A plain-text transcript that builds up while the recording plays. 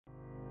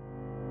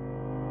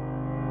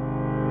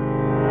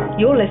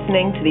You're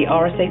listening to the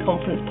RSA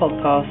Conference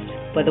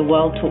podcast, where the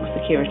world talks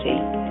security.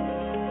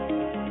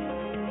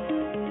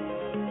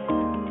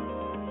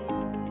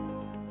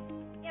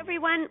 Hey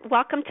everyone,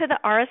 welcome to the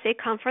RSA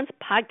Conference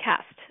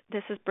podcast.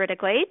 This is Britta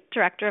Glade,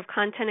 Director of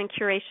Content and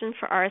Curation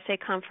for RSA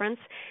Conference,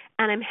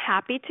 and I'm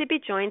happy to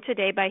be joined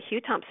today by Hugh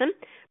Thompson,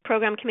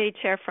 Program Committee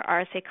Chair for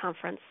RSA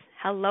Conference.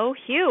 Hello,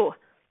 Hugh.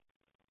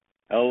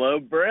 Hello,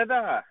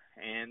 Britta,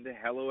 and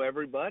hello,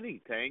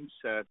 everybody. Thanks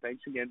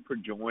again for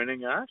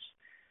joining us.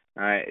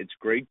 It's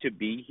great to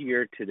be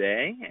here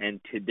today, and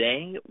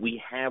today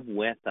we have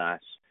with us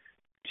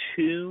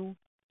two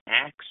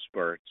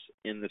experts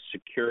in the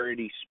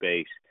security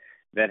space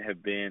that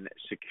have been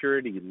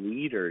security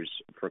leaders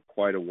for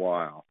quite a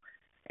while.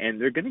 And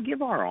they're going to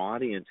give our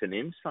audience an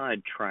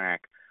inside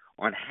track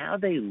on how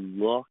they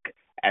look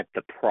at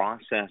the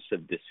process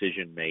of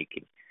decision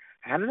making.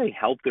 How do they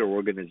help their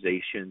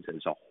organizations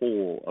as a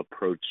whole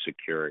approach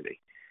security?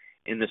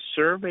 In the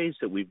surveys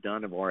that we've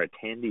done of our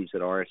attendees at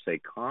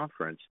RSA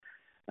Conference,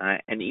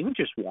 and even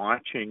just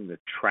watching the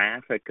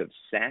traffic of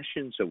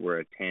sessions that were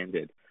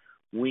attended,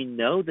 we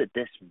know that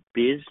this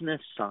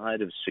business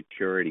side of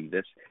security,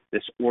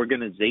 this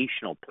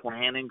organizational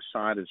planning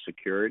side of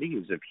security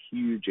is of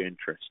huge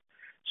interest.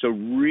 So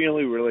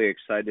really, really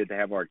excited to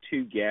have our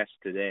two guests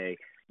today,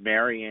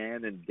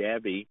 Marianne and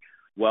Debbie.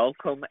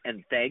 Welcome,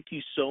 and thank you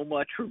so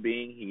much for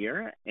being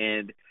here.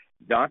 And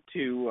not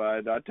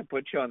to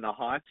put you on the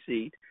hot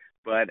seat,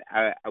 but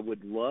I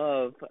would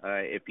love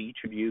if each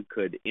of you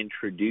could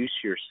introduce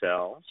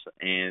yourselves.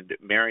 And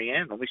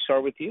Marianne, let me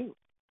start with you.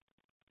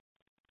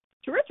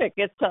 Terrific.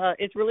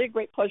 It's really a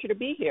great pleasure to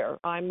be here.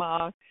 I'm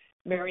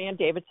Marianne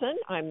Davidson.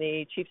 I'm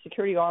the Chief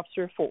Security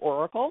Officer for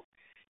Oracle.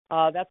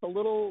 That's a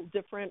little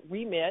different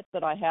remit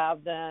that I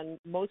have than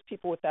most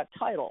people with that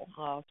title.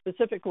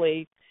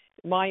 Specifically,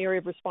 my area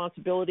of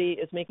responsibility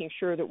is making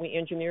sure that we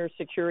engineer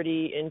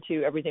security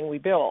into everything we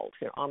build,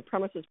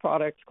 on-premises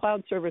products,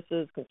 cloud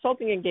services,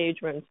 consulting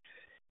engagements,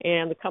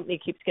 and the company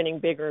keeps getting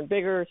bigger and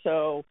bigger.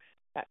 So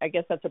I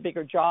guess that's a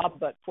bigger job,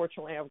 but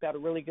fortunately I've got a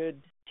really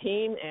good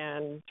team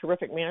and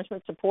terrific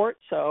management support.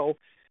 So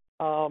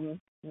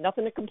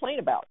nothing to complain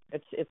about.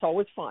 It's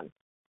always fun.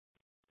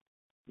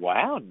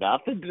 Wow,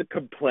 nothing to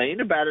complain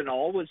about, and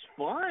all was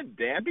fun.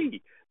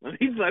 Debbie, let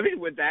me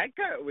with that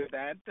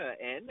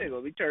ending,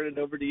 let me turn it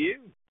over to you.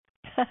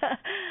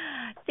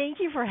 Thank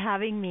you for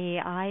having me.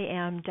 I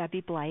am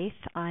Debbie Blythe.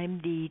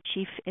 I'm the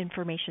Chief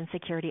Information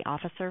Security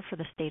Officer for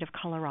the state of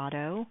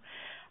Colorado.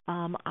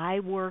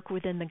 I work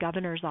within the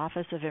Governor's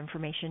Office of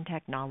Information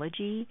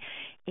Technology,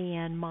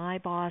 and my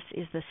boss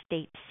is the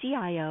state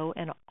CIO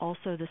and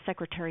also the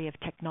Secretary of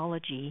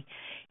Technology,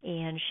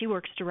 and she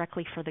works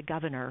directly for the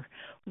governor.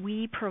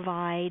 We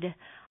provide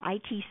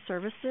IT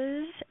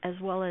services as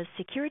well as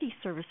security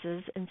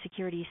services and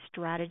security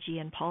strategy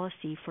and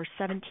policy for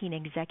 17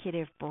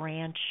 executive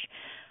branch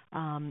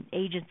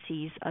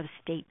agencies of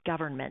state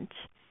government.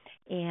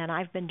 And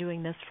I've been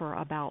doing this for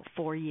about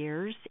 4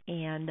 years.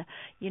 And,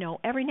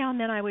 every now and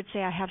then I would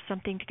say I have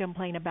something to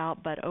complain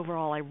about, but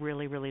overall I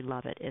really, really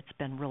love it. It's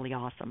been really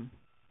awesome.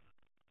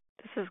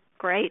 This is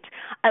great.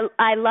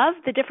 I love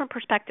the different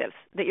perspectives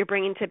that you're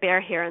bringing to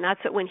bear here. And that's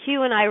what when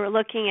Hugh and I were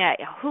looking at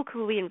who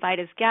could we invite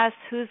as guests,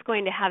 who's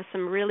going to have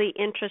some really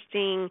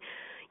interesting,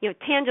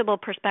 tangible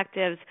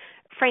perspectives.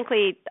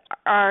 Frankly,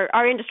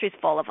 our industry is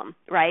full of them,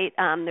 right?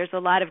 There's a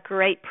lot of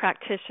great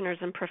practitioners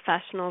and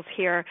professionals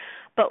here,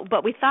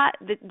 but we thought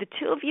the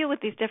two of you with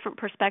these different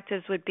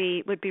perspectives would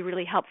be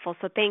really helpful.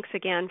 So thanks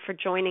again for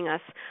joining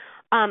us.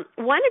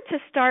 Wanted to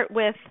start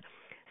with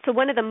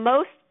one of the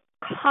most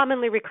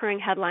commonly recurring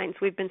headlines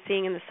we've been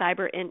seeing in the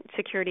cyber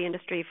security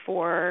industry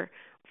for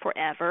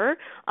forever,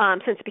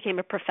 since it became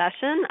a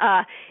profession,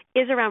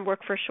 is around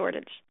workforce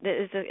shortage.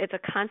 It's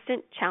a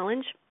constant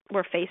challenge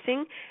we're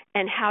facing,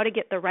 and how to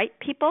get the right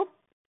people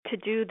to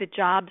do the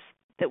jobs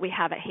that we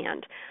have at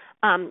hand.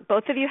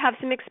 Both of you have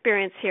some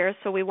experience here,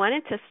 so we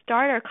wanted to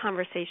start our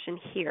conversation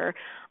here.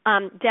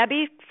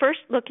 Debbie, first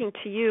looking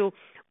to you,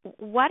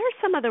 what are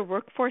some of the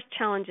workforce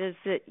challenges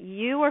that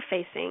you are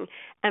facing,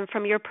 and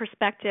from your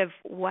perspective,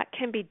 what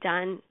can be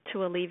done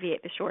to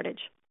alleviate the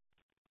shortage?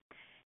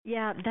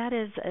 Yeah,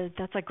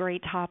 that's a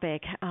great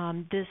topic.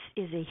 This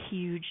is a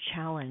huge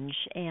challenge,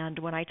 and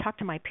when I talk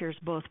to my peers,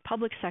 both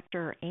public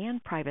sector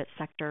and private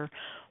sector,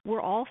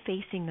 we're all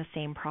facing the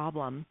same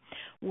problem.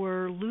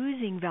 We're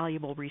losing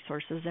valuable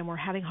resources, and we're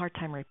having a hard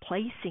time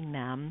replacing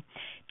them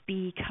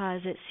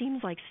because it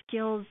seems like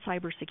skilled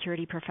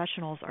cybersecurity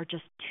professionals are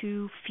just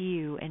too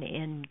few and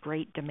in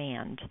great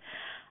demand.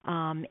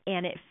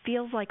 And it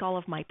feels like all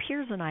of my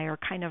peers and I are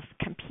kind of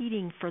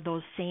competing for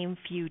those same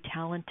few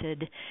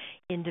talented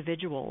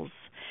individuals.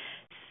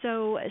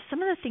 So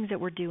some of the things that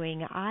we're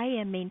doing, I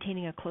am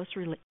maintaining a close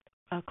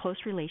a close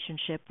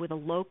relationship with a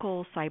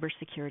local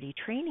cybersecurity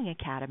training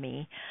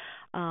academy,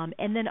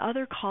 and then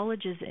other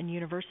colleges and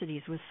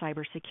universities with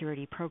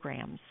cybersecurity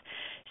programs.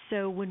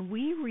 So when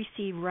we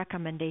receive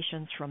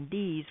recommendations from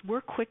these,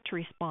 we're quick to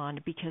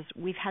respond because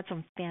we've had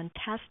some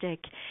fantastic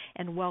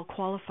and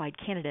well-qualified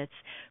candidates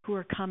who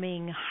are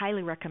coming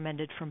highly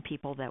recommended from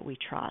people that we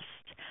trust.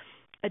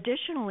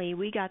 Additionally,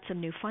 we got some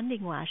new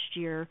funding last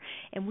year,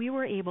 and we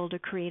were able to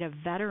create a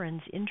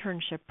veterans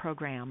internship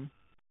program.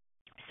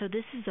 So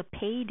this is a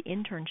paid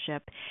internship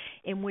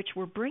in which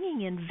we're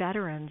bringing in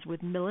veterans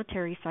with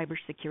military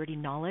cybersecurity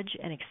knowledge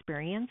and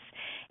experience,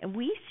 and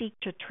we seek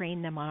to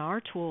train them on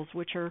our tools,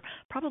 which are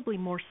probably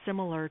more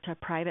similar to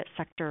private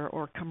sector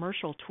or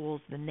commercial tools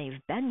than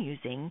they've been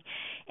using,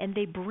 and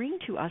they bring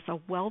to us a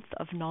wealth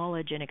of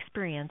knowledge and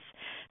experience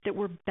that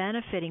we're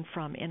benefiting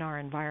from in our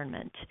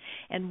environment.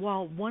 And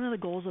while one of the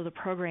goals of the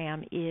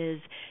program is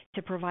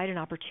to provide an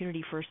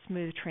opportunity for a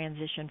smooth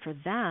transition for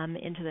them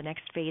into the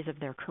next phase of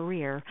their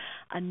career,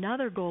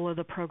 another goal of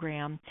the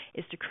program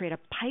is to create a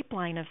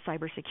pipeline of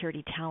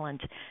cybersecurity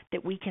talent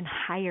that we can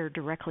hire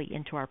directly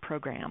into our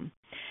program.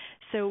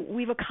 So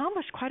we've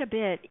accomplished quite a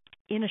bit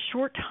in a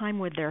short time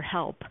with their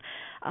help.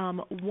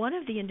 One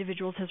of the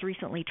individuals has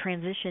recently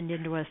transitioned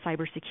into a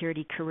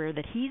cybersecurity career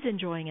that he's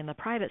enjoying in the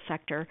private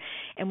sector,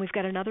 and we've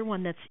got another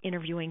one that's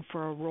interviewing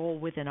for a role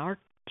within our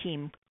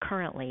team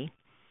currently.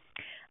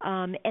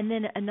 And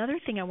then another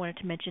thing I wanted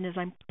to mention is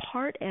I'm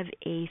part of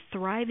a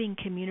thriving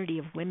community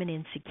of women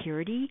in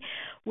security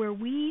where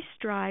we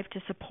strive to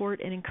support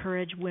and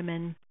encourage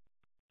women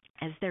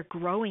as they're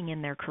growing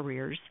in their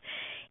careers.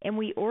 And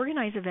we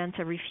organize events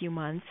every few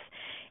months,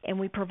 and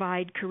we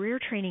provide career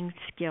training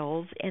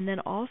skills and then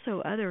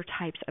also other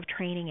types of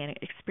training and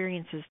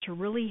experiences to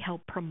really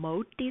help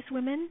promote these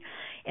women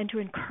and to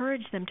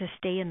encourage them to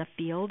stay in the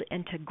field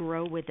and to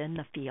grow within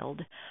the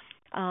field.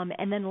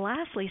 And then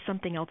lastly,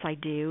 something else I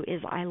do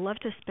is I love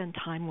to spend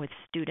time with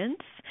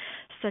students,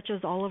 such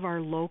as all of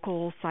our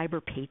local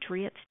Cyber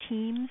Patriots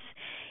teams,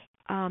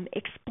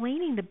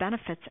 explaining the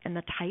benefits and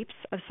the types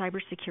of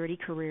cybersecurity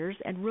careers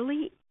and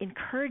really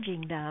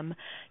encouraging them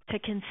to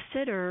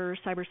consider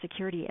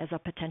cybersecurity as a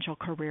potential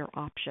career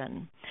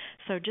option.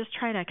 So just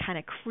trying to kind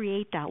of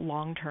create that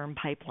long-term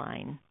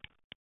pipeline.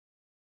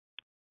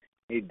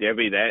 Hey,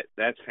 Debbie,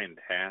 that's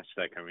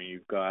fantastic. I mean,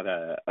 you've got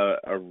a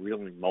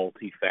really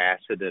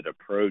multifaceted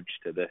approach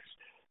to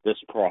this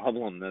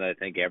problem that I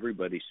think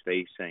everybody's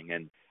facing,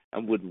 and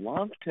would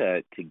love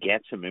to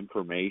get some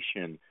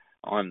information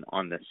on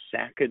the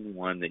second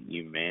one that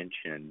you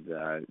mentioned,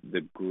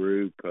 the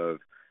group of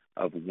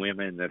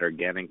women that are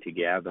getting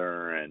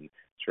together and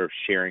sort of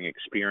sharing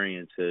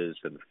experiences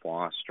and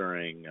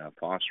fostering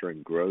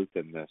growth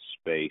in this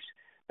space.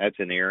 That's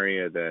an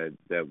area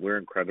that we're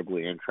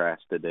incredibly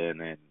interested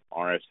in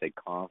RSA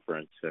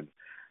Conference, and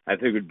I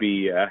think it would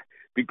be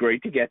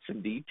great to get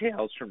some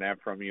details from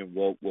that from you.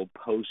 We'll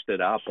post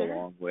it up Sure.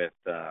 along with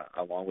the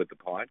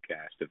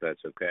podcast, if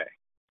that's okay.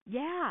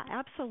 Yeah,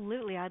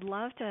 absolutely. I'd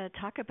love to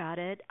talk about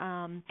it.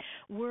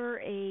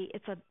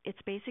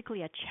 It's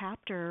basically a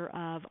chapter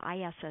of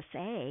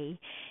ISSA,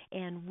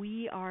 and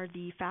we are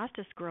the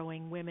fastest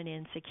growing women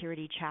in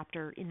security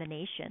chapter in the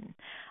nation.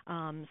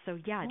 So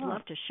yeah, I'd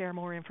love to share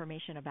more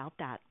information about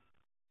that.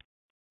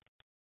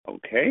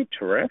 Okay,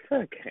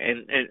 terrific.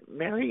 And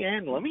Mary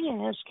Ann, let me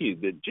ask you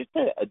that just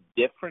a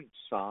different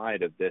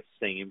side of this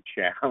same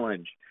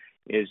challenge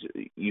is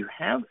you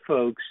have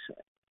folks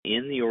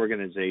in the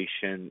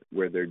organization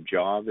where their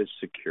job is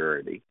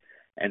security,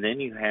 and then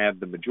you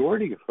have the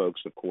majority of folks,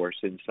 of course,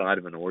 inside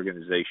of an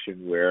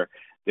organization where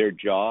their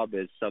job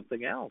is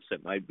something else.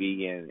 It might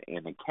be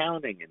in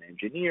accounting and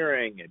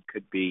engineering. It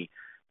could be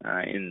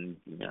in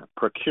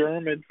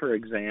procurement, for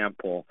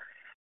example.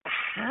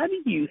 How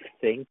do you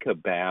think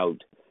about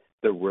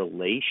the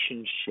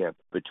relationship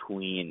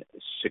between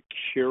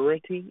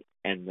security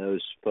and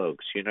those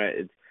folks?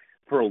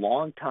 For a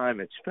long time,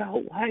 it's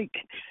felt like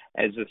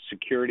as a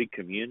security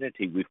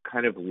community, we've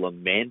kind of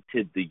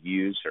lamented the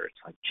user. It's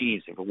like,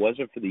 geez, if it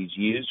wasn't for these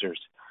users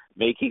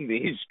making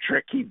these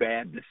tricky,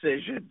 bad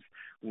decisions,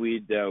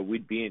 we'd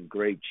be in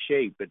great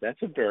shape. But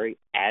that's a very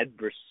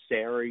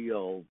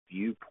adversarial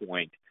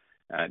viewpoint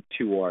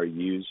to our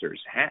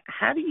users.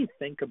 How do you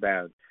think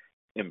about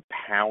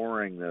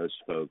empowering those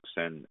folks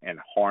and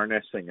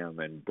harnessing them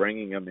and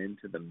bringing them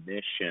into the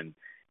mission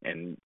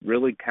and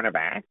really kind of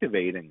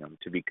activating them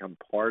to become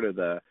part of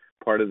the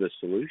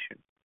solution?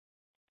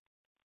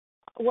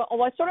 Well,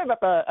 I sort of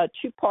have a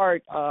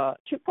two-part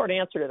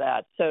answer to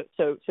that.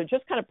 So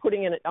just kind of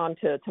putting it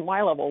onto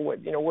my level,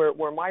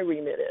 where my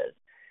remit is.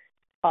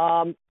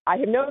 I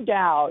have no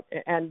doubt,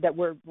 and that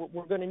we're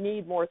going to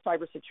need more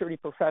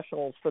cybersecurity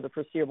professionals for the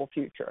foreseeable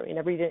future. I mean,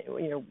 every day,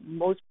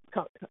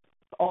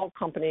 all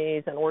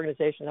companies and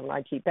organizations have an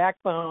IT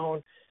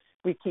backbone.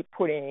 We keep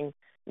putting,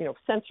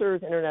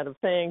 sensors, Internet of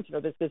Things.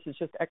 This is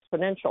just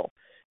exponential.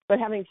 But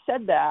having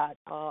said that,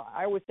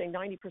 I would say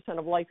 90%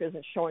 of life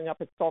isn't showing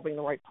up at solving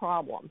the right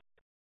problem.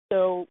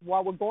 So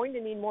while we're going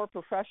to need more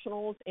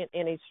professionals,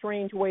 in a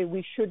strange way,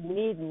 we should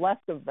need less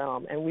of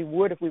them, and we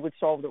would if we would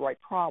solve the right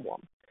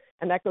problem.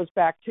 And that goes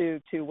back to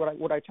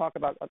what I talk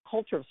about, a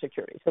culture of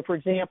security. So, for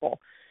example,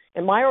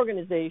 in my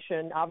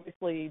organization,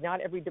 obviously not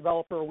every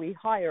developer we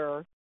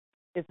hire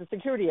is a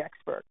security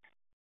expert.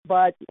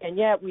 And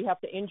yet we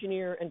have to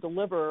engineer and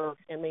deliver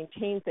and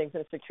maintain things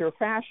in a secure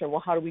fashion.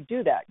 Well, how do we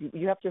do that?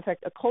 You have to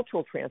affect a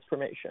cultural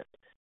transformation,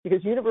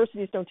 because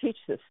universities don't teach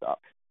this stuff.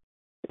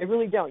 They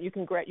really don't. You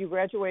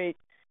graduate,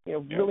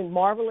 really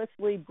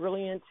marvelously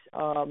brilliant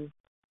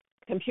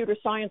computer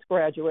science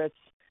graduates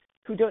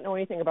who don't know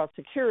anything about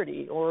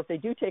security, or if they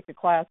do take the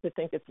class, they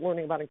think it's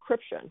learning about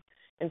encryption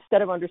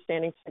instead of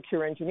understanding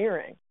secure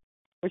engineering,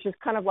 which is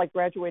kind of like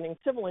graduating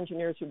civil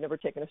engineers who've never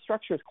taken a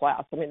structures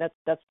class. I mean,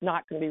 that's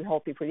not going to be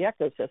healthy for the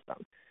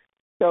ecosystem.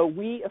 So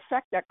we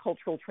affect that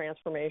cultural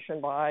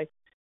transformation by,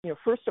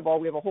 first of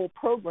all, we have a whole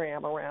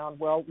program around,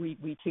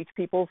 we teach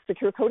people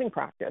secure coding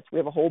practice. We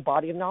have a whole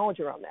body of knowledge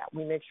around that.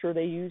 We make sure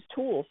they use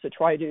tools to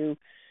try to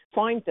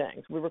find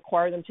things. We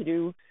require them to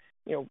do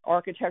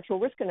architectural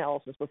risk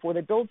analysis before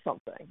they build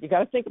something. You got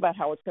to think about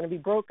how it's going to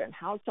be broken.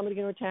 How is somebody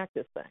going to attack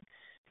this thing?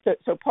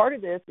 So part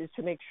of this is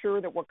to make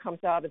sure that what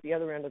comes out at the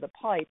other end of the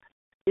pipe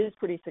is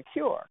pretty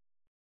secure.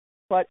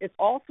 But it's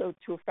also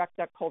to affect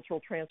that cultural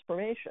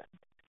transformation.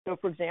 So,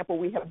 for example,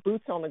 we have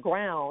boots on the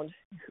ground,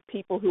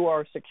 people who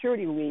are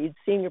security leads,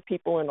 senior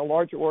people in a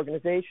larger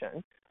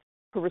organization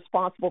who are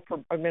responsible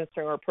for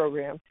administering our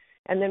program.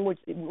 And then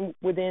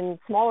within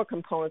smaller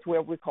components, we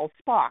have what we call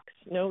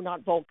SPOCs, no,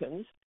 not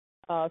Vulcans,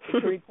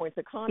 security points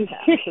of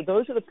contact. So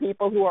those are the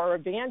people who are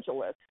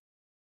evangelists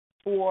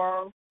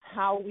for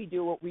how we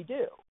do what we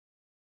do.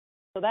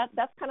 So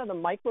that's kind of the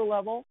micro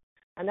level,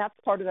 and that's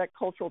part of that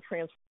cultural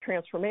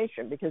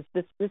transformation, because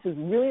this is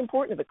really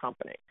important to the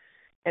company.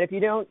 And if you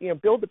don't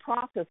build the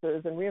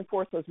processes and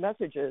reinforce those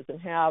messages and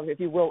have, if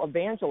you will,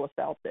 evangelists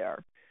out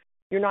there,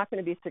 you're not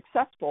going to be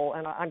successful.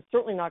 And I'm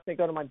certainly not going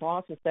to go to my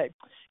boss and say,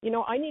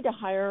 I need to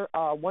hire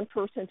one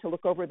person to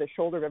look over the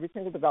shoulder of every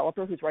single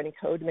developer who's writing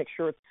code to make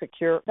sure it's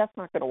secure. That's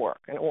not going to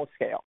work, and it won't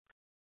scale.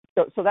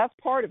 So that's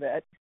part of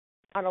it.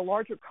 On a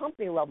larger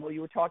company level,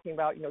 you were talking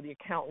about, the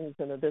accountants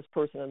and the this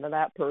person and the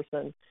that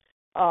person.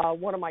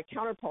 One of my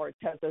counterparts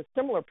has a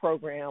similar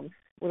program,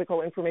 what they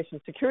call information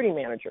security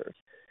managers.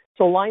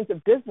 So lines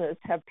of business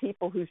have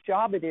people whose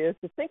job it is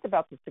to think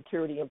about the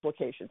security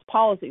implications,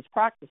 policies,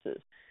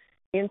 practices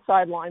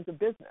inside lines of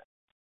business.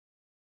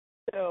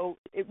 So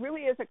it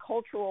really is a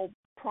cultural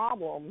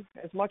problem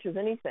as much as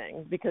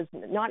anything, because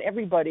not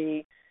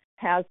everybody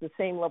has the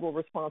same level of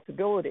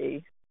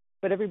responsibility,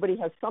 but everybody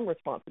has some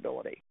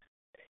responsibility.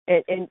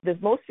 And the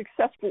most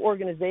successful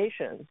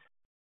organizations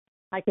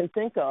I can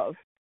think of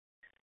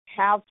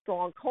have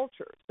strong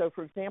cultures. So,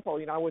 for example,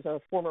 I was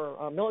a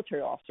former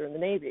military officer in the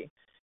Navy,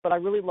 but I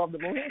really love the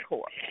Marine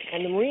Corps.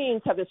 And the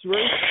Marines have this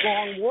very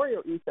strong warrior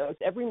ethos,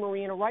 every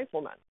Marine a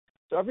rifleman.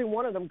 So every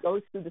one of them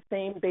goes through the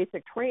same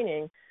basic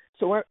training,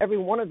 so every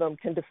one of them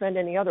can defend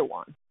any other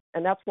one.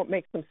 And that's what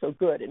makes them so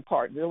good, in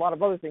part. There are a lot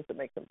of other things that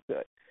make them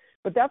good.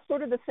 But that's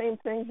sort of the same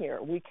thing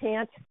here. We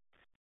can't,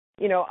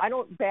 I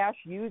don't bash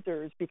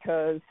users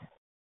because,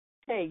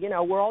 hey,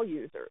 we're all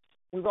users.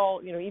 We've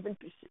all,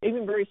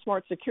 even very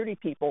smart security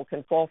people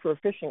can fall for a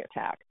phishing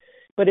attack.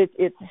 But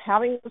it's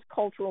having those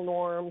cultural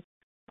norms,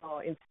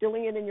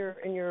 instilling it in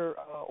your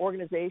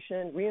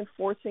organization,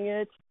 reinforcing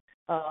it,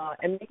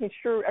 and making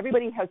sure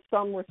everybody has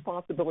some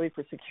responsibility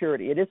for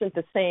security. It isn't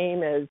the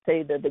same as,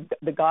 say,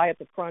 the guy at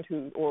the front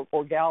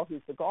or gal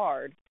who's the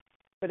guard,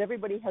 but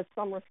everybody has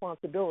some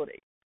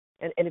responsibility.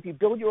 And if you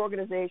build your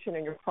organization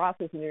and your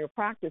process and your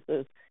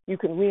practices, you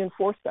can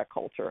reinforce that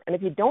culture. And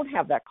if you don't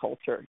have that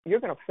culture, you're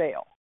going to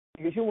fail,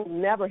 because you will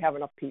never have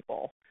enough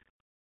people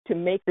to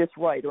make this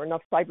right, or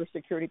enough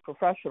cybersecurity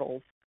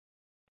professionals,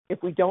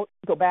 if we don't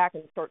go back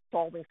and start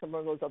solving some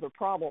of those other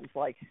problems,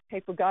 like,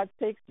 hey, for God's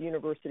sakes,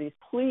 universities,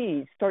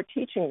 please start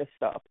teaching this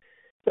stuff,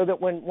 so that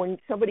when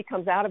somebody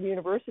comes out of a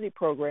university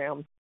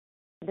program,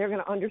 they're going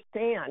to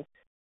understand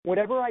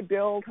whatever I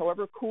build,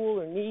 however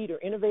cool or neat or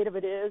innovative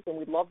it is, and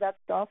we love that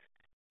stuff,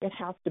 it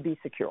has to be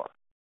secure.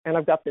 And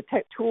I've got the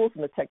tools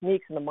and the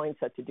techniques and the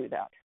mindset to do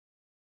that.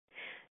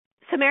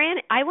 So,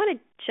 Marianne, I want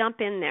to jump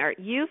in there.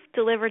 You've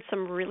delivered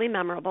some really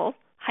memorable,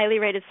 highly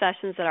rated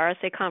sessions at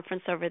RSA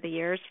Conference over the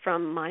years,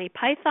 from Monty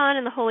Python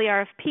and the Holy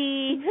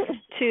RFP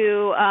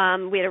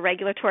to we had a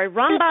regulatory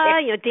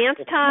rumba,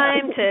 dance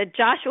time, to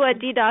Joshua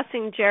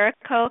DDoSing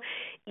Jericho.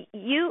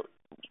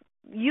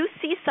 You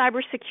see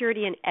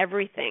cybersecurity in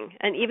everything,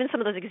 and even some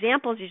of those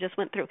examples you just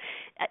went through.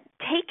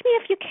 Take me,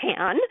 if you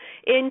can,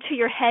 into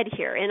your head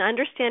here in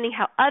understanding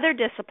how other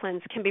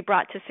disciplines can be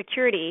brought to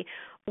security,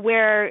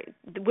 where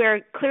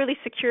clearly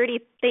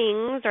security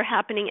things are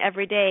happening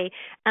every day,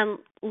 and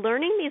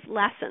learning these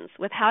lessons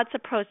with how it's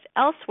approached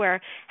elsewhere,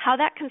 how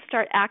that can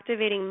start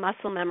activating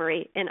muscle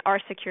memory in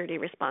our security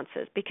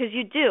responses, because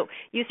you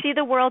see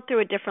the world through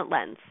a different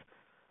lens.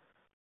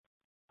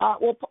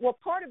 Well,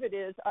 part of it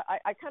is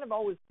I kind of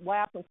always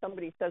laugh when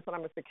somebody says that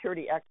I'm a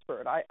security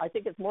expert. I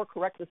think it's more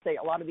correct to say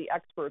a lot of the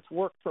experts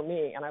work for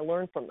me, and I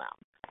learn from them.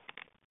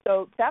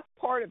 So that's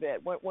part of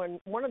it. When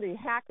one of the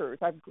hackers,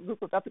 I have a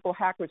group of ethical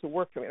hackers who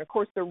work for me, and of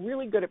course they're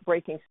really good at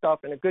breaking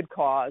stuff in a good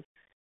cause,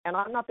 and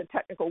I'm not the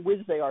technical whiz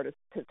they are, to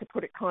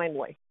put it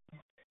kindly.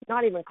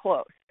 Not even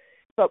close.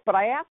 But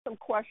I asked them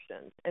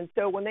questions, and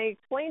so when they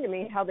explain to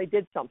me how they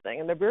did something,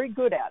 and they're very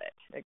good at it,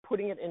 like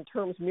putting it in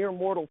terms mere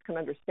mortals can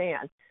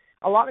understand,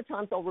 a lot of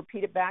times I'll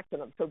repeat it back to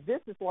them. So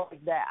this is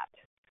like that,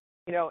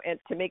 and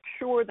to make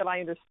sure that I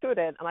understood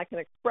it and I can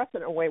express it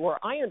in a way where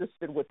I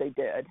understood what they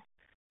did,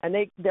 and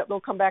they'll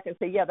come back and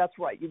say, yeah, that's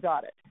right, you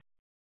got it.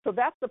 So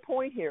that's the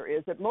point here,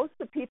 is that most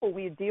of the people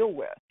we deal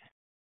with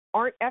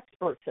aren't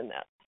experts in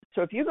this.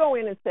 So if you go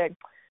in and say,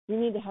 we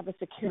need to have a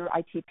secure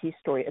ITP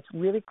story, it's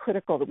really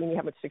critical that we need to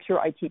have a secure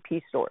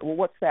ITP story. Well,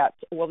 what's that?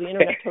 Well, the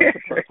Internet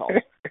Token Protocol.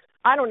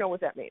 I don't know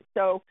what that means.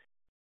 So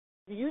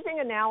using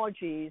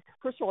analogies,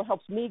 first of all, it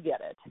helps me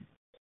get it.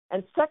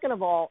 And second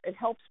of all, it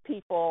helps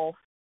people,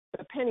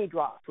 the penny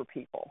drop for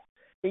people,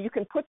 that you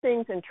can put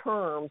things in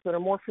terms that are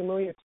more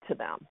familiar to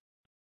them.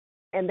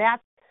 And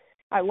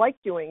I like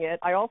doing it.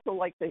 I also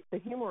like the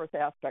humorous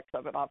aspects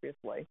of it,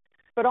 obviously.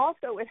 But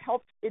also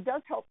it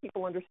does help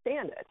people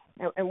understand it.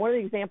 And one of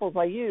the examples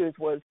I used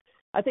was,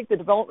 I think the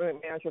development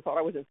manager thought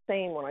I was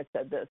insane when I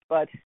said this,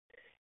 but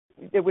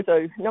it was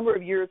a number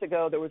of years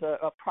ago, there was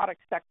a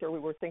product sector we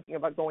were thinking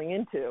about going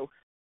into.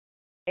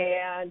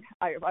 And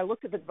I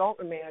looked at the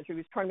development manager who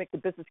was trying to make the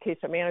business case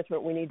of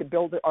management. We need to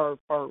build our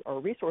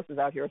resources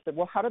out here. I said,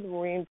 well, how do the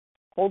Marines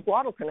hold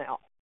Guadalcanal?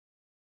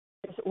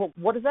 I said, well,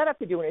 what does that have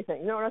to do with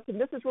anything? No, and I said,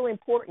 this is really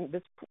important.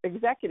 This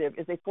executive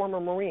is a former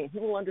Marine. He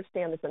will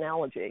understand this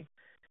analogy.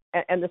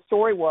 And the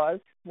story was,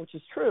 which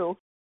is true,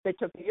 they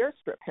took the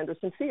airstrip,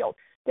 Henderson Field.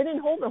 They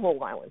didn't hold the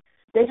whole island.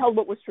 They held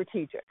what was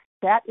strategic.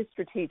 That is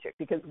strategic,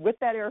 because with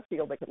that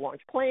airfield, they could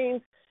launch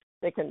planes.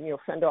 They can,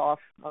 fend off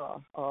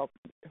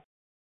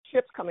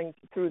ships coming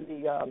through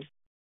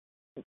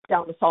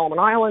down the Solomon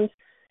Islands.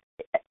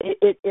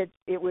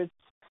 It was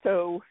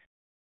so.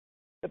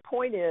 The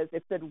point is,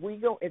 if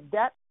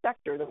that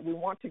sector that we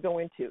want to go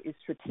into is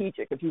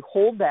strategic, if you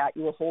hold that,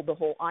 you will hold the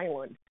whole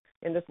island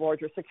in this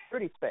larger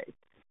security space.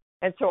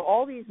 And so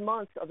all these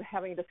months of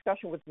having a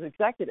discussion with the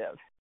executive,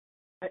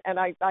 and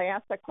I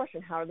asked that question,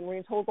 how did the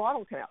Marines hold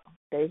Guadalcanal?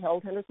 They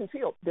held Henderson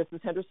Field. This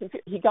is Henderson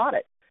Field. He got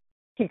it.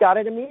 He got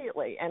it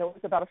immediately. And it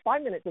was about a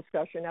 5-minute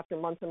discussion after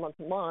months and months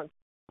and months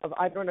of,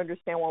 I don't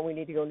understand why we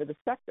need to go into this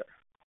sector.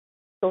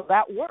 So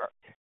that worked.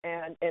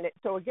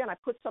 So again, I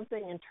put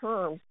something in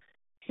terms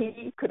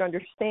he could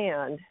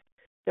understand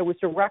that was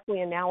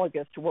directly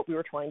analogous to what we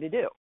were trying to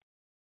do.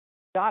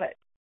 Got it.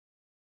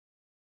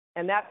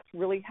 And that's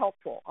really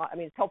helpful. I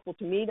mean, it's helpful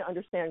to me to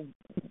understand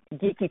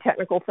geeky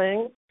technical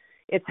things.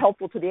 It's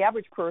helpful to the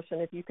average person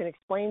if you can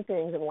explain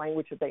things in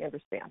language that they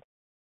understand.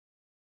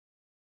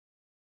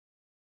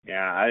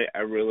 Yeah, I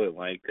really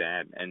like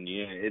that. And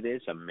it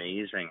is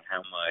amazing how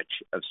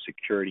much of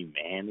security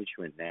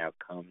management now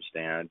comes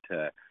down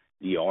to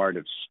the art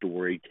of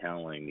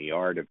storytelling, the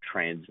art of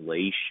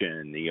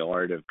translation, the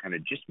art of kind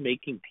of just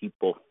making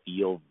people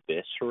feel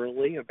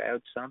viscerally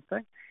about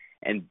something.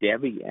 And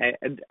Debbie,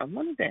 I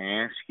wanted to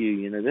ask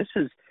you, this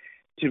is,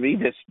 to me,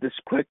 this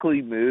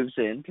quickly moves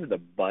into the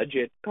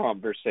budget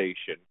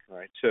conversation,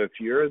 right? So if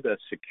you're the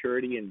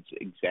security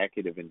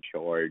executive in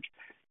charge,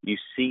 you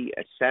see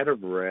a set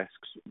of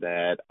risks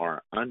that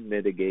are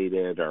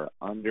unmitigated or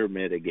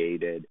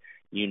under-mitigated.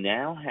 You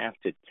now have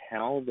to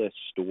tell the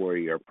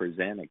story or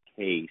present a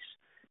case.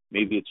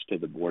 Maybe it's to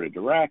the board of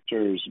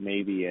directors,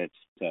 maybe it's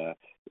to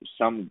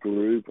some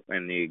group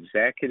in the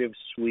executive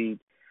suite.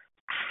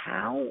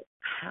 How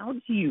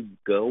do you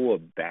go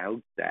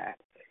about that?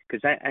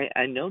 Because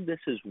I know this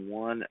is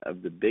one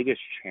of the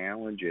biggest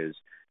challenges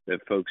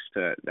that folks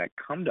that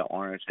come to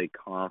RSA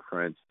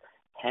conference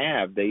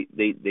have. They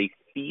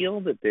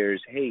feel that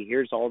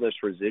here's all this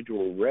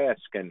residual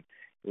risk, and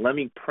let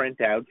me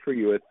print out for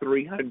you a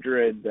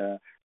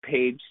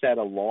 300-page set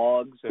of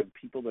logs of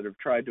people that have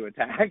tried to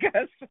attack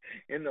us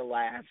in the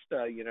last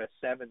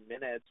 7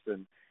 minutes,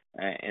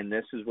 and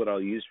this is what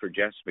I'll use for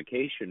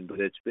justification. But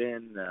it's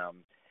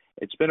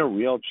been a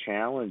real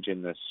challenge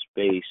in this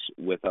space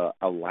with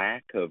a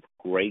lack of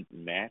great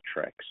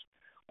metrics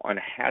on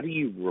how do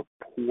you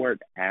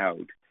report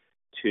out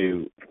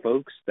to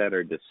folks that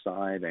are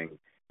deciding,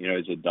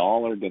 is a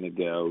dollar going to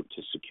go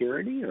to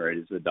security or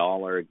is a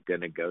dollar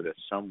going to go to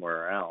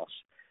somewhere else?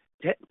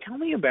 Tell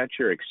me about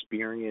your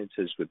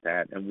experiences with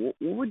that, and what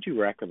would you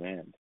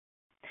recommend?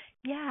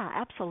 Yeah,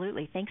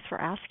 absolutely. Thanks for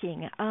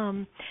asking.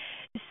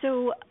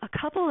 So a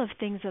couple of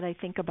things that I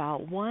think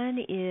about. One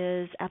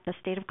is at the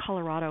state of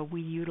Colorado,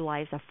 we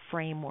utilize a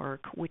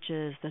framework, which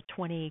is the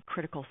 20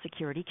 critical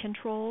security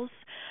controls.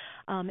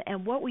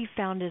 And what we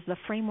found is the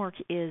framework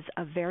is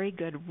a very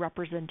good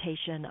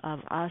representation of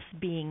us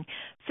being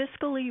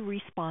fiscally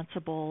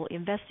responsible,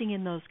 investing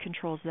in those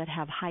controls that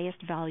have highest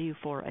value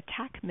for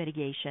attack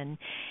mitigation.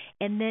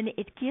 And then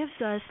it gives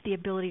us the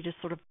ability to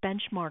sort of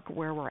benchmark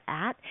where we're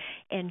at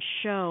and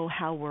show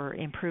how we're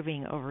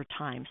improving over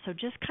time. So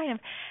just kind of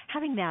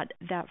having that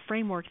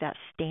framework, that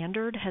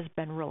standard has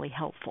been really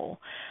helpful.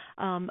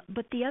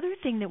 But the other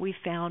thing that we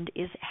found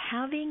is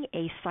having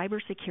a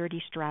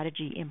cybersecurity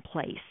strategy in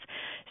place.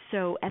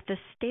 So at the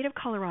state of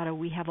Colorado,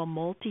 we have a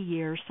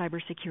multi-year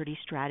cybersecurity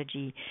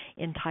strategy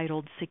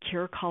entitled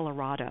Secure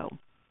Colorado.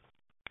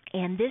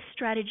 And this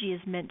strategy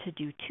is meant to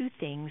do two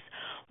things.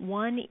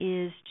 One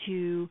is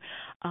to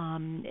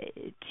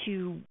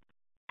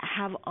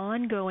have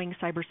ongoing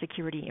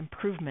cybersecurity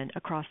improvement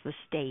across the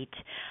state.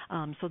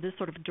 So this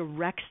sort of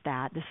directs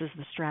that. This is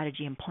the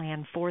strategy and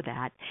plan for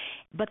that.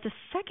 But the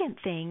second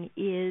thing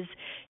is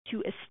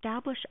to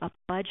establish a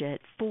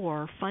budget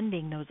for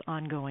funding those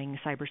ongoing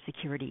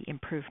cybersecurity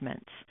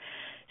improvements.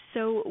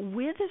 So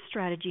with a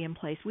strategy in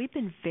place, we've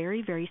been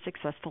very, very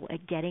successful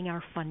at getting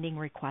our funding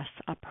requests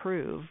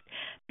approved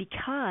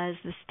because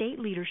the state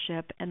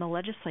leadership and the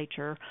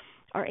legislature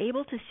are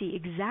able to see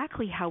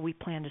exactly how we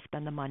plan to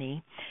spend the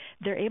money.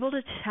 They're able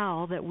to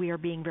tell that we are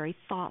being very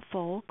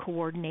thoughtful,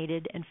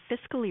 coordinated, and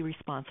fiscally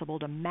responsible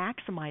to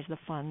maximize the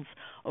funds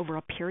over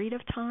a period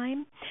of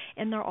time.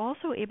 And they're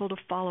also able to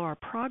follow our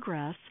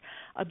progress,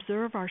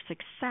 observe our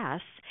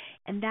success,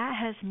 and that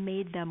has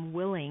made them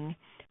willing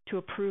to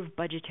approve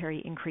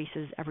budgetary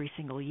increases every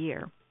single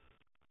year.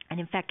 And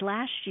in fact,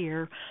 last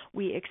year,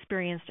 we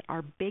experienced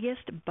our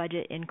biggest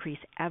budget increase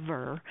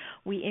ever.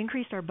 We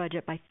increased our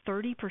budget by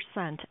 30%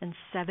 and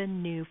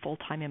 7 new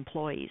full-time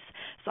employees.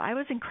 So I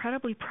was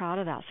incredibly proud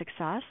of that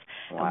success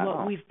and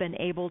what we've been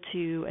able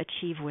to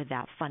achieve with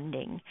that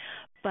funding.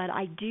 But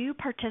I do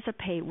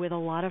participate with a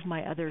lot of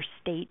my other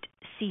state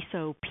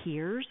CISO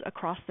peers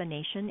across the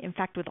nation. In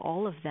fact, with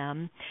all of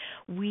them,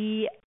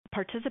 we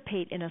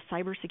participate in a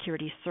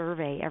cybersecurity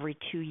survey every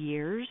 2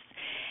 years.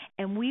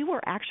 And we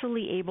were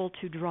actually able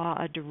to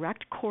draw a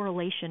direct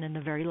correlation in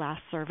the very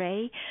last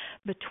survey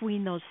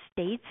between those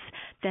states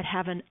that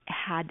had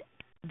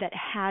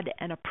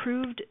an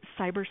approved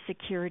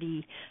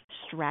cybersecurity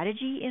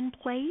strategy in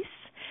place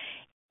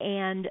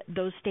and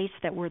those states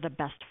that were the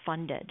best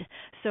funded.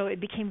 So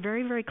it became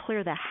very, very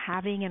clear that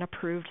having an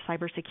approved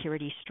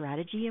cybersecurity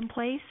strategy in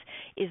place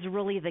is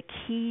really the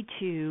key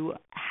to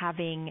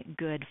having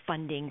good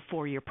funding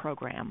for your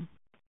program.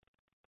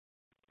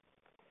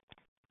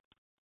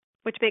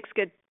 Which makes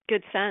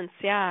good sense.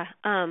 Yeah,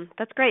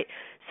 that's great.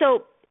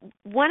 So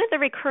one of the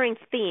recurring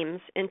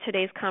themes in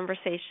today's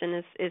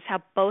conversation is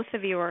how both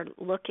of you are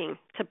looking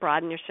to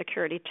broaden your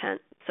security tent,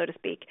 so to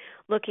speak,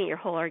 looking at your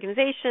whole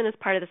organization as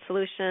part of the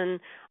solution,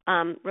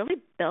 really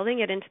building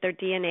it into their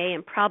DNA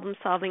and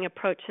problem-solving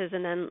approaches,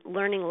 and then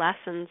learning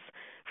lessons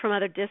from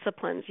other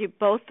disciplines. You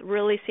both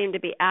really seem to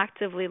be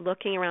actively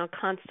looking around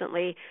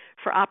constantly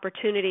for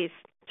opportunities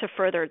to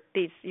further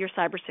your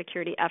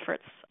cybersecurity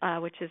efforts,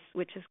 which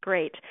is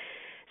great.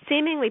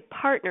 Seemingly,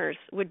 partners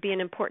would be an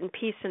important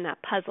piece in that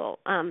puzzle.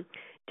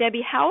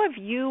 Debbie, how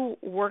have you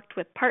worked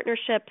with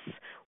partnerships?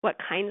 What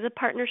kinds of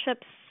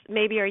partnerships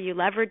maybe are you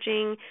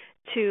leveraging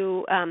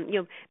to,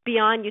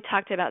 beyond you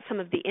talked about some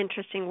of the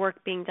interesting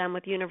work being done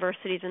with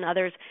universities and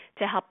others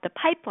to help the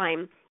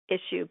pipeline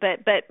issue,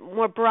 but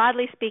more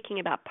broadly speaking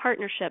about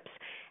partnerships,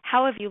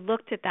 how have you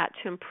looked at that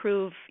to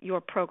improve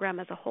your program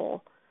as a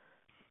whole?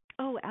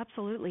 Oh,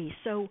 absolutely.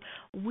 So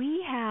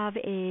we have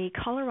a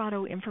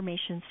Colorado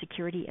Information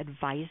Security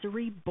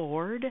Advisory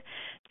Board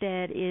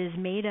that is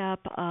made up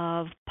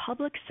of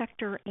public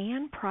sector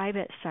and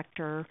private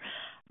sector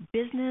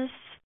business,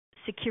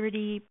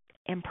 security,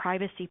 and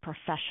privacy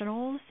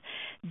professionals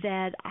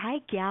that I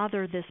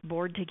gather this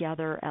board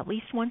together at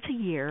least once a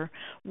year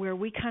where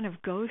we kind of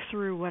go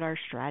through what our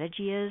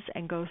strategy is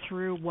and go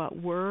through what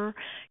we're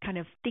kind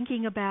of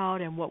thinking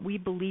about and what we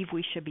believe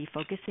we should be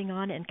focusing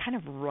on and kind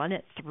of run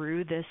it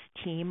through this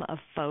team of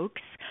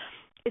folks.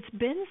 It's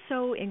been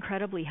so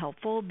incredibly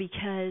helpful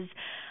because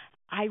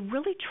I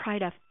really try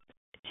to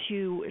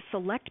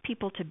select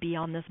people to be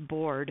on this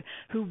board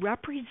who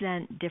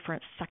represent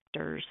different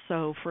sectors.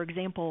 So, for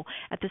example,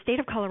 at the state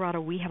of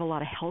Colorado, we have a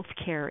lot of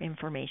healthcare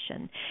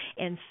information.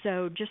 And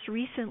so just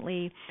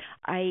recently,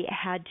 I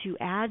had to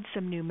add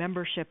some new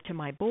membership to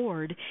my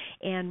board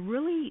and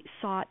really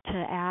sought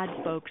to add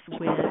folks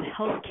with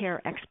healthcare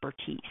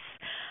expertise.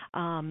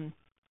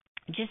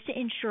 Just to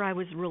ensure I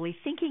was really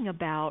thinking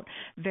about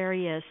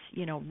various,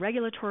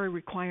 regulatory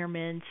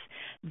requirements,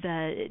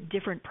 the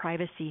different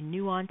privacy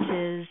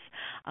nuances,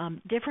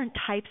 different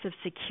types of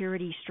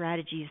security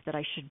strategies that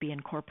I should be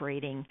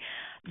incorporating.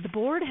 The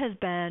board has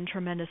been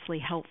tremendously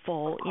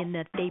helpful in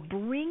that they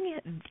bring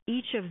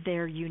each of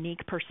their unique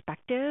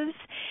perspectives,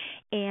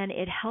 and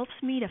it helps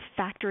me to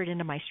factor it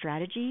into my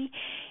strategy.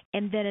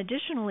 And then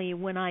additionally,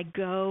 when I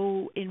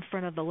go in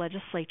front of the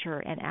legislature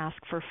and ask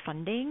for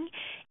funding,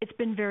 it's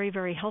been very,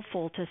 very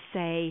helpful to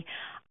say,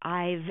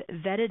 I've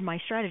vetted my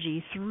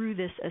strategy through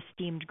this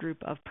esteemed group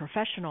of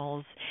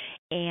professionals,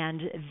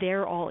 and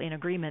they're all in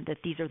agreement that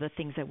these are the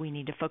things that we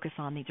need to focus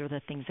on. These are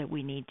the things that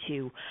we need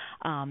to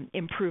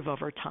improve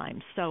over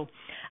time. So,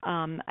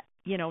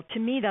 to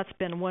me, that's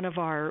been one of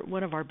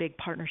our big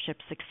partnership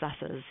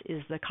successes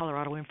is the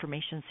Colorado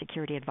Information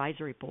Security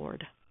Advisory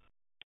Board.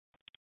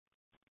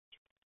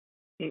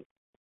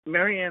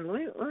 Marianne,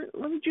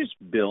 let me just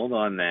build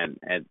on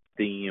that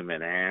theme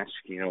and ask,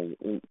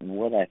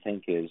 what I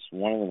think is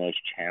one of the most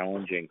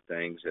challenging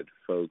things that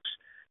folks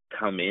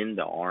come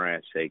into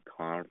RSA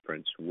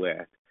conference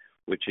with,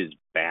 which is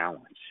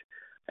balance.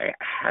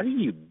 How do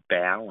you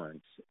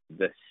balance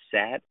the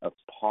set of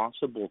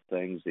possible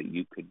things that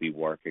you could be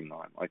working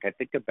on? Like, I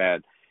think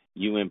about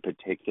you in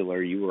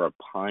particular. You were a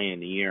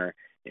pioneer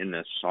in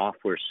the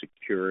software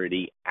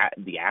security,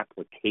 the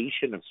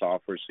application of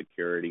software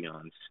security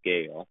on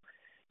scale.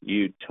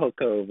 You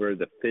took over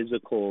the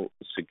physical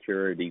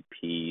security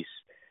piece.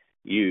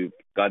 You've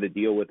got to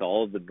deal with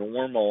all of the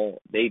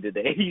normal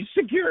day-to-day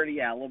security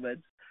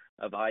elements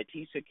of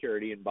IT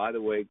security, and by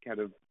the way, kind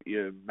of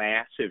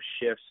massive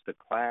shifts to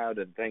cloud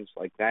and things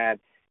like that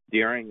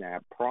during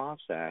that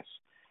process.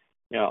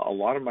 A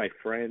lot of my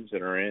friends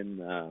that are in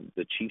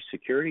the chief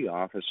security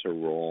officer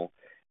role,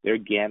 they're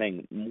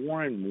getting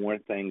more and more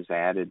things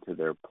added to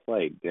their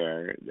plate.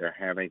 They're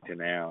having to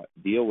now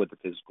deal with the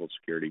physical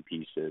security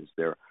pieces.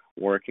 They're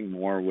working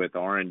more with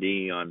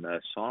R&D on the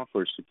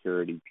software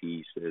security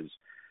pieces.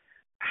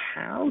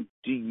 How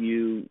do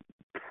you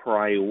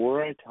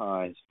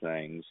prioritize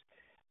things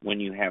when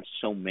you have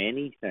so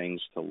many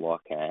things to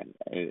look at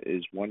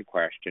is one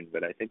question.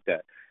 But I think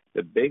that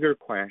the bigger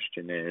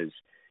question is,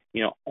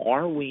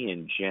 are we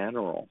in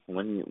general,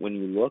 when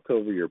you look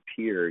over your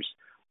peers,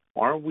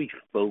 are we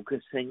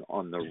focusing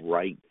on the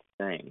right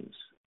things?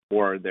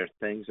 Or are there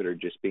things that are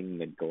just being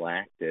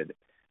neglected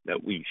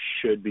that we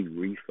should be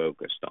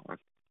refocused on?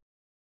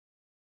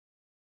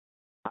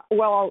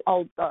 Well,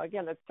 I'll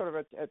again, that's sort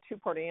of a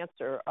two-part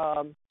answer.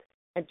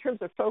 In terms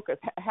of focus,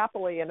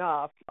 happily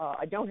enough,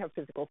 I don't have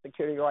physical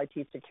security or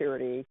IT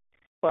security,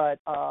 but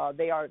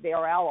they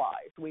are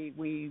allies. We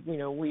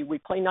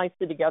play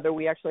nicely together.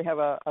 We actually have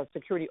a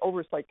security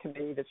oversight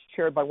committee that's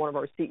chaired by one of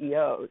our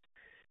CEOs.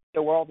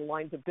 So where all the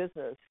lines of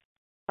business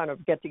kind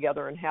of get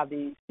together and have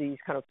these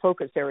kind of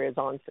focus areas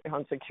on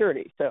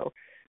security. So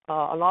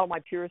a lot of my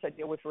peers I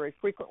deal with very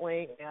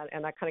frequently,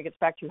 and that kind of gets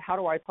back to how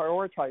do I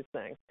prioritize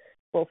things?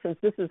 Well, since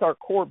this is our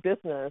core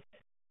business,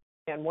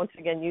 and once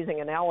again, using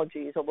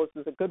analogies, although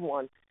this is a good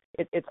one,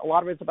 it's a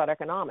lot of it's about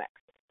economics.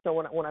 So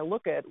when I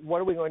look at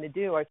what are we going to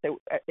do, I say,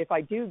 if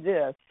I do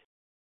this,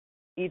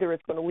 either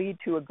it's going to lead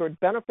to a good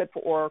benefit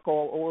for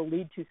Oracle or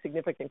lead to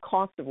significant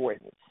cost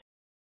avoidance.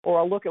 Or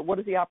I'll look at what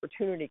is the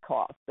opportunity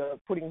cost of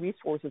putting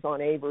resources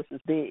on A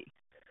versus B.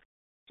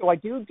 So I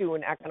do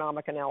an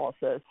economic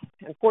analysis,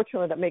 and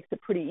fortunately that makes it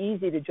pretty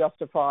easy to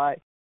justify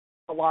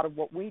a lot of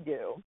what we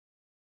do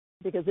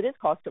because it is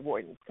cost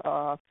avoidance.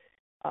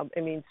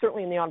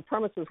 Certainly in the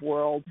on-premises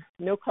world,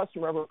 no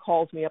customer ever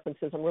calls me up and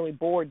says, I'm really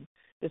bored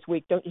this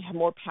week. Don't you have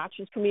more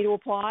patches for me to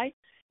apply?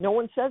 No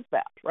one says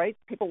that, right?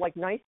 People like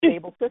nice,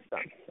 stable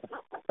systems.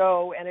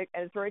 So, and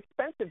it's very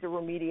expensive to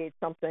remediate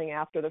something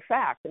after the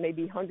fact. It may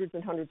be hundreds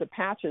and hundreds of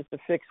patches to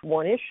fix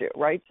one issue,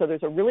 right? So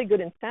there's a really good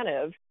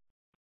incentive.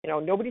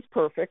 Nobody's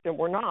perfect, and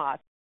we're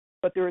not,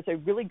 but there is a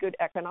really good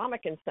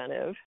economic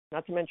incentive,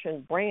 not to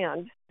mention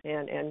brand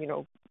and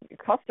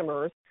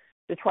customers,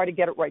 to try to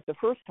get it right the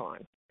first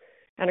time.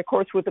 And of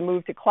course, with the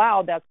move to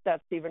cloud,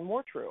 that's even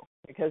more true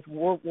because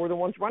we're the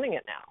ones running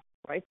it now,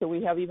 right? So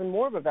we have even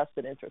more of a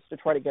vested interest to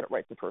try to get it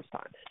right the first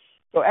time.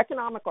 So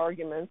economic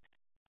arguments,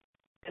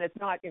 and it's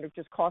not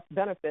just cost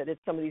benefit.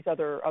 It's some of these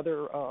other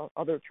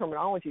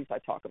terminologies I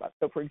talk about.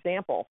 So for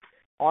example,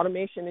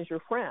 automation is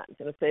your friend.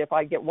 And say if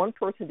I get one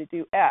person to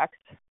do X,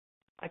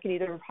 I can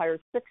either hire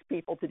 6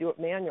 people to do it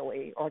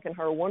manually, or I can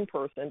hire one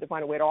person to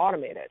find a way to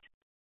automate it.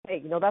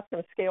 Hey, that's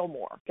going to scale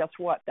more. Guess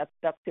what?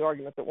 That's the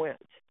argument that wins.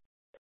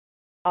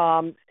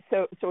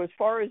 So as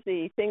far as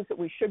the things that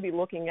we should be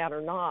looking at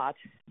or not,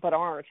 but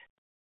aren't,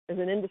 as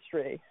an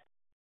industry,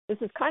 this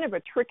is kind of a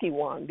tricky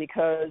one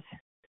because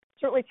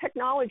certainly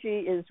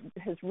technology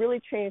has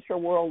really changed our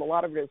world. A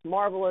lot of it is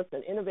marvelous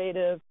and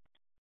innovative,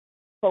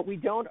 but we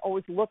don't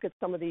always look at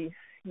some of the,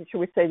 shall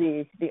we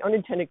say, the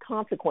unintended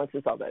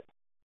consequences of it.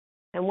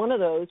 And one of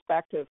those,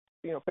 back to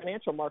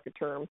financial market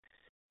term,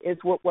 is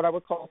what I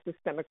would call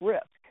systemic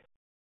risk.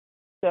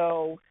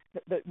 So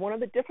one of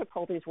the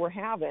difficulties we're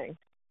having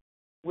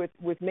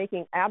with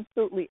making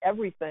absolutely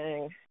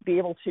everything be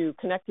able to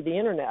connect to the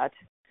internet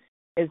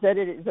is that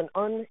it is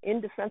an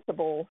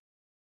indefensible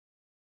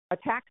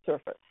attack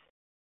surface.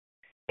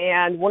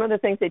 And one of the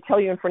things they tell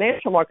you in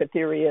financial market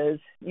theory is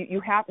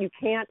you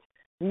can't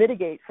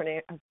mitigate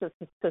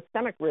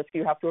systemic risk.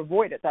 You have to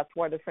avoid it. That's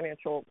why the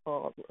financial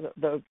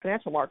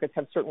markets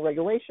have certain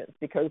regulations,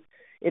 because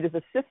it is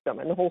a system,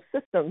 and the whole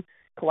system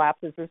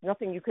collapses. There's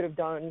nothing you could have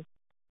done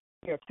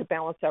to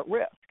balance that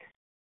risk.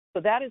 So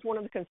that is one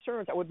of the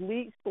concerns I would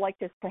least like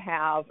us to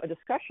have a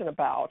discussion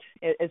about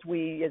as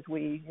we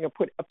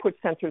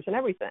put sensors and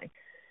everything.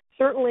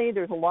 Certainly,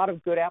 there's a lot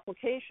of good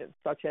applications,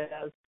 such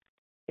as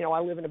I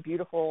live in a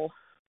beautiful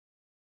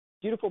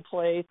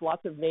place,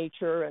 lots of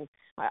nature, and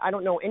I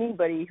don't know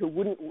anybody who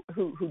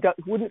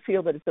wouldn't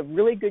feel that it's a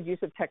really good use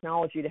of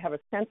technology to have a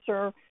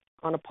sensor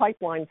on a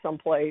pipeline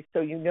someplace,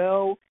 so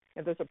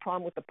if there's a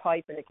problem with the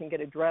pipe and it can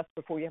get addressed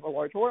before you have a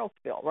large oil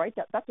spill, right?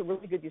 That's a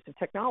really good use of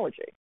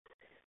technology.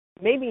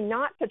 maybe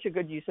not such a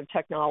good use of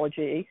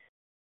technology,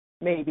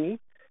 maybe,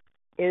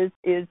 is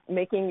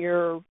making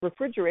your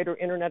refrigerator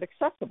internet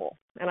accessible.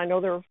 And I know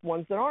there are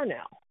ones that are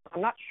now.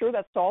 I'm not sure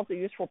that solves a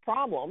useful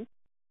problem.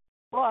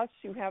 Plus,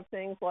 you have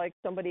things like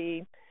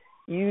somebody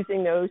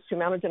using those to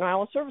mount a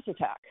denial of service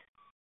attack.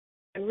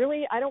 And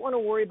really, I don't want to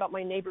worry about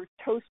my neighbor's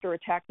toaster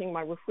attacking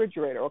my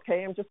refrigerator,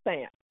 okay? I'm just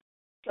saying.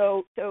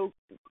 So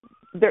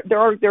there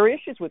are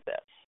issues with this.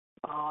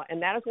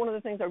 And that is one of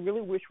the things I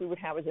really wish we would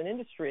have as an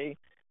industry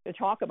to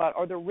talk about.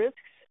 Are the risks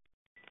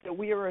that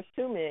we are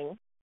assuming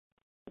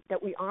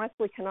that we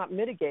honestly cannot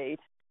mitigate,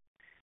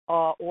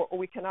 or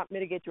we cannot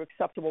mitigate to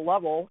acceptable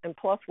level, and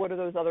plus what are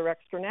those other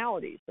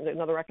externalities in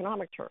other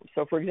economic terms?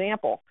 So for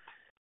example,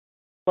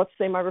 let's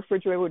say my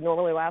refrigerator would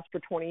normally last for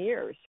 20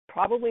 years.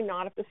 Probably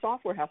not if the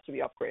software has to be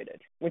upgraded,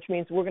 which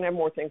means we're going to have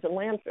more things in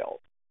landfills.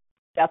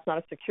 That's not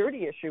a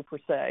security issue per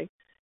se,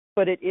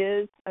 but it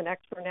is an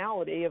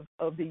externality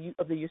of the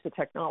use of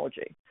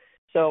technology.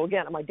 So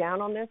again, am I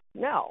down on this?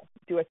 No.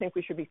 Do I think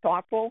we should be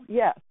thoughtful?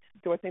 Yes.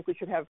 Do I think we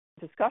should have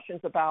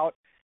discussions about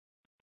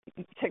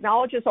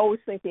technologists always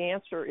think the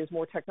answer is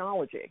more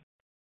technology,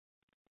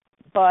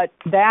 but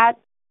that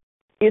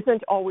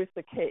isn't always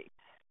the case.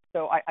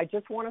 So I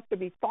just want us to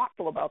be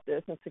thoughtful about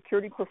this, and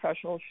security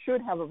professionals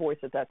should have a voice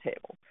at that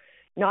table.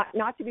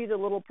 Not to be the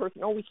little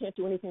person, we can't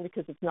do anything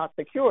because it's not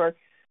secure.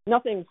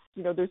 Nothing's,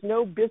 there's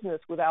no business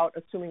without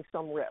assuming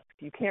some risk.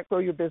 You can't grow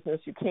your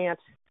business. You can't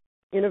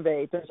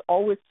innovate. There's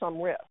always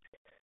some risk.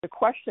 The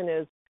question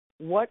is,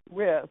 what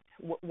risks,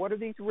 what are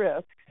these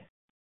risks?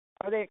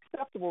 Are they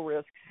acceptable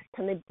risks?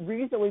 Can they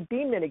reasonably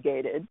be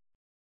mitigated?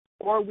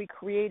 Or are we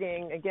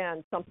creating,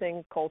 again,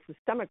 something called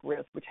systemic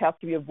risk, which has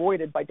to be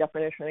avoided by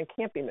definition and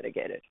can't be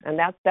mitigated? And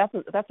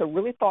that's a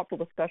really thoughtful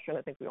discussion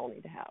I think we all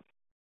need to have.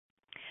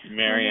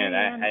 Marianne,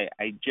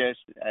 I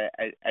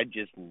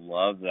just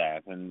love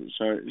that. And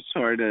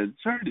sorry to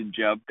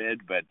jump in,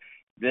 but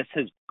this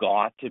has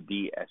got to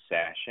be a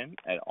session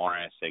at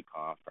RSA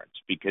conference,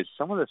 because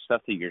some of the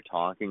stuff that you're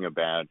talking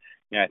about,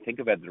 I think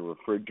about the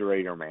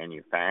refrigerator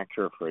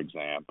manufacturer, for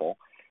example.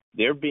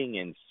 They're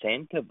being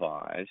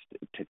incentivized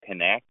to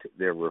connect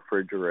their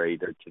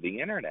refrigerator to the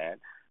internet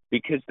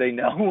because they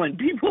know when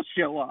people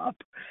show up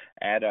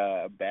at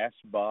a Best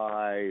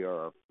Buy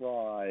or a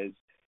Fry's,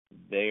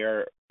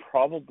 they're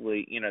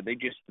probably,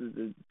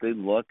 they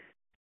look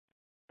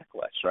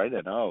less, right?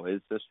 And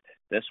is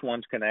this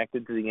one's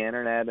connected to the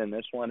internet and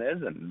this one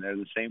isn't, and they're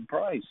the same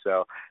price.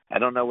 So I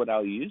don't know what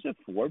I'll use it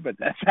for, but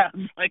that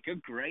sounds like a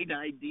great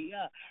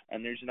idea.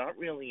 And there's not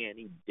really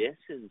any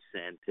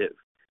disincentive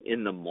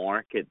in the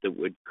market that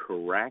would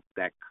correct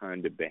that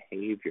kind of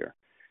behavior.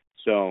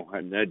 So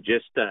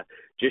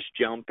just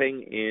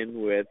jumping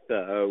in with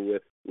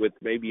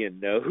maybe a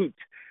note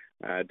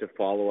to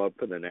follow up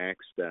for the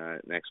next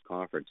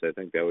conference. I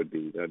think that'd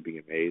be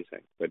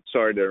amazing. But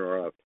sorry to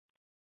interrupt.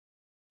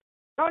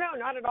 Oh, no,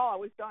 not at all. I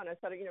was done. I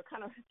said,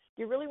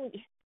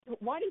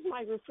 why does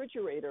my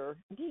refrigerator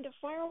need a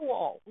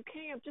firewall?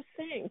 Okay, I'm just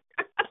saying.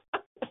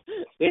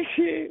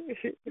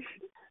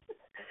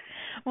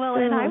 Well,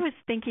 and I was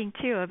thinking,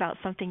 too, about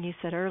something you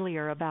said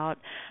earlier about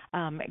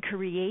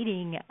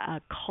creating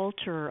a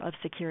culture of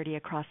security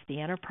across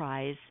the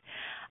enterprise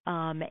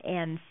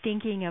and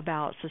thinking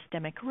about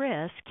systemic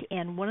risk.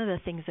 And one of the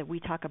things that we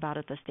talk about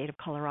at the state of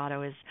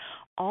Colorado is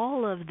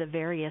all of the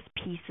various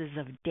pieces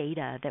of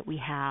data that we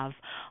have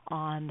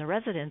on the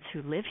residents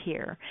who live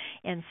here.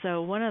 And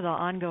so one of the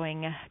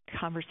ongoing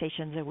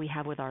conversations that we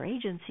have with our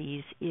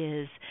agencies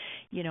is,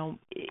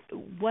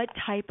 what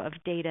type of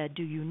data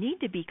do you need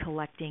to be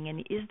collecting, and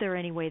is there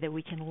any way that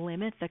we can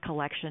limit the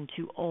collection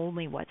to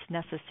only what's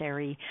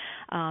necessary?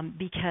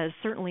 Because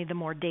certainly the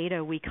more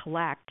data we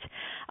collect,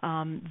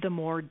 the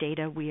more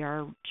data we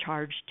are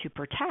charged to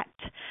protect.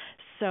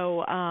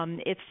 So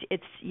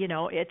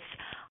it's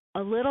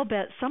a little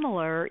bit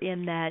similar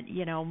in that,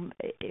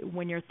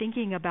 when you're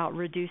thinking about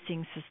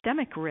reducing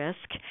systemic risk,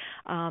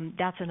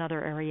 that's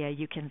another area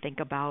you can think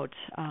about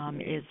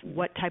is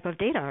what type of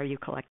data are you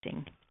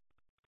collecting?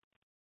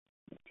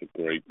 That's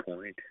a great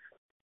point.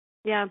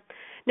 Yeah.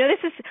 No,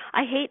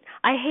 I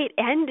hate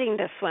ending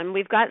this one.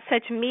 We've got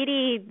such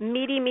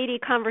meaty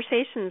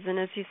conversations, and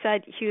as you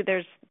said, Hugh,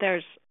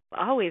 there's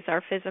always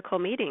our physical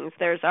meetings.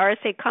 There's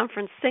RSA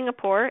Conference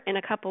Singapore in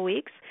a couple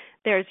weeks.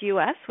 There's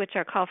U.S., which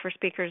our call for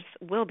speakers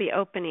will be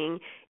opening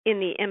in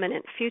the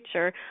imminent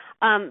future.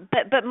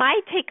 But my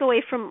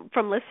takeaway from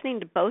listening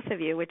to both of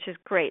you, which is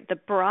great, the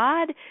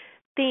broad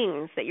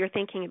things that you're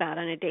thinking about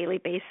on a daily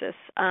basis,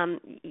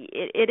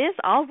 it is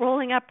all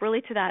rolling up really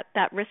to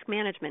that risk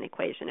management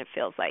equation, it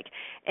feels like.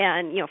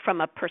 And,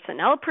 from a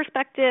personnel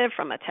perspective,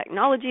 from a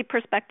technology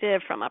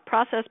perspective, from a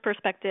process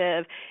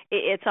perspective,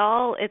 it's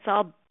all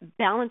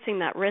balancing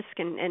that risk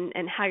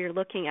and how you're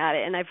looking at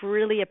it. And I've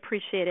really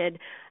appreciated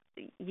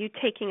you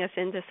taking us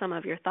into some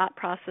of your thought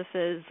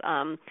processes,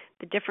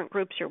 the different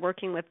groups you're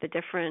working with, the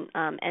different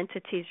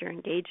entities you're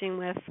engaging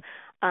with.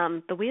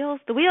 The wheels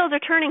are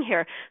turning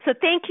here. So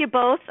thank you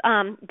both,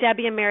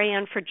 Debbie and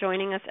Marianne, for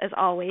joining us as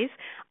always.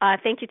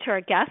 Thank you to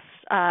our guests,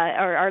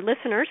 our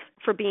listeners,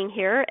 for being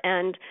here,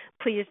 and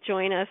please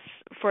join us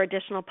for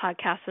additional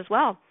podcasts as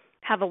well.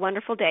 Have a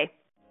wonderful day.